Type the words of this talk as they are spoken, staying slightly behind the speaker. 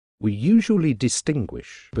We usually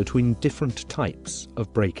distinguish between different types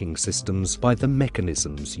of braking systems by the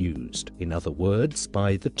mechanisms used. In other words,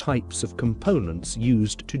 by the types of components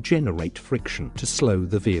used to generate friction to slow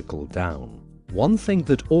the vehicle down. One thing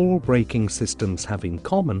that all braking systems have in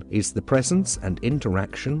common is the presence and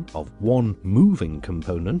interaction of one moving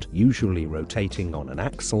component, usually rotating on an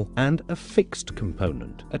axle, and a fixed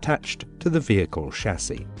component attached to the vehicle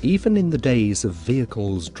chassis. Even in the days of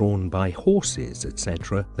vehicles drawn by horses,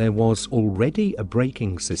 etc., there was already a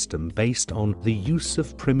braking system based on the use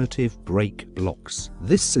of primitive brake blocks.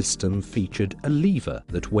 This system featured a lever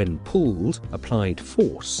that, when pulled, applied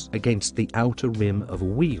force against the outer rim of a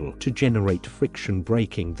wheel to generate friction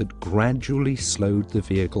braking that gradually slowed the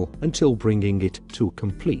vehicle until bringing it to a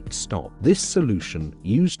complete stop. This solution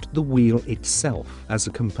used the wheel itself as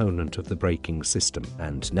a component of the braking system,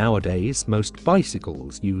 and nowadays most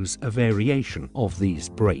bicycles use a variation of these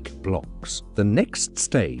brake blocks. The next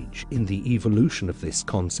stage in the evolution of this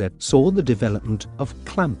concept saw the development of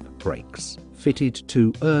clamp brakes, fitted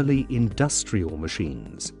to early industrial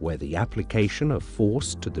machines, where the application of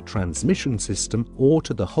force to the transmission system or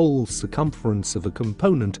to the whole circumference of a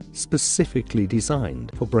component specifically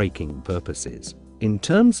designed for braking purposes. In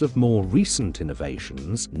terms of more recent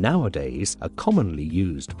innovations, nowadays a commonly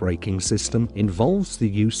used braking system involves the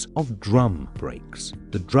use of drum brakes.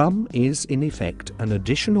 The drum is in effect an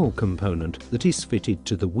additional component that is fitted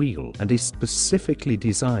to the wheel and is specifically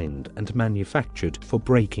designed and manufactured for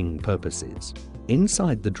braking purposes.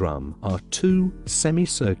 Inside the drum are two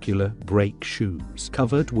semicircular brake shoes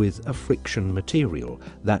covered with a friction material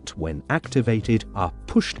that, when activated, are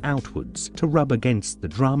pushed outwards to rub against the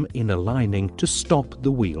drum in a lining to stop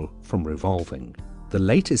the wheel from revolving. The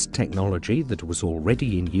latest technology that was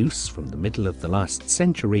already in use from the middle of the last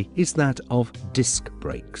century is that of disc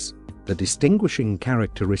brakes. The distinguishing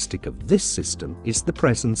characteristic of this system is the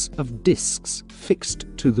presence of discs fixed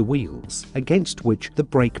to the wheels, against which the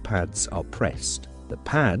brake pads are pressed. The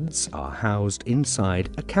pads are housed inside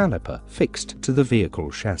a caliper fixed to the vehicle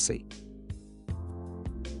chassis.